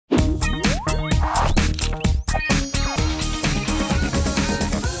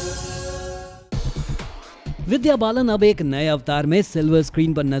विद्या बालन अब एक नए अवतार में सिल्वर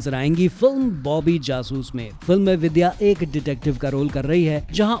स्क्रीन पर नजर आएंगी फिल्म बॉबी जासूस में। फिल्म में विद्या एक डिटेक्टिव का रोल कर रही है,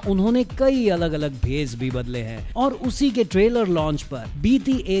 जहां उन्होंने कई अलग अलग भेष भी बदले हैं और उसी के ट्रेलर लॉन्च पर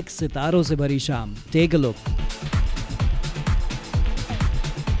बीती एक सितारों से भरी शाम। Take a look.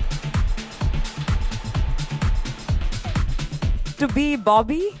 To be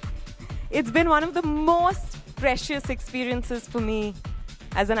Bobby, it's been one of the most precious experiences for me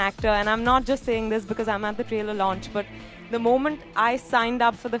as an actor, and I'm not just saying this because I'm at the trailer launch, but the moment I signed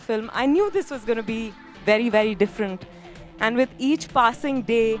up for the film, I knew this was going to be very, very different. And with each passing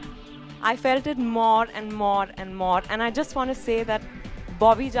day, I felt it more and more and more. And I just want to say that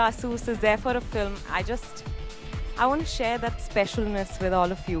Bobby Jasoos is there for a film. I want to share that specialness with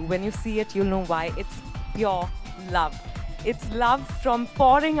all of you. When you see it, you'll know why. It's pure love. It's love from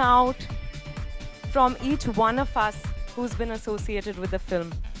pouring out from each one of us who's been associated with the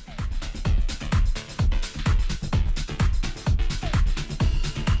film.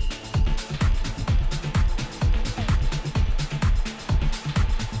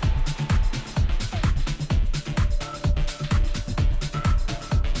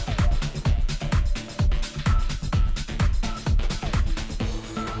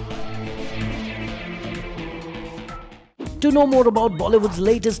 To know more about Bollywood's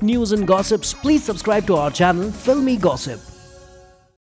latest news and gossips, please subscribe to our channel, Filmy Gossip.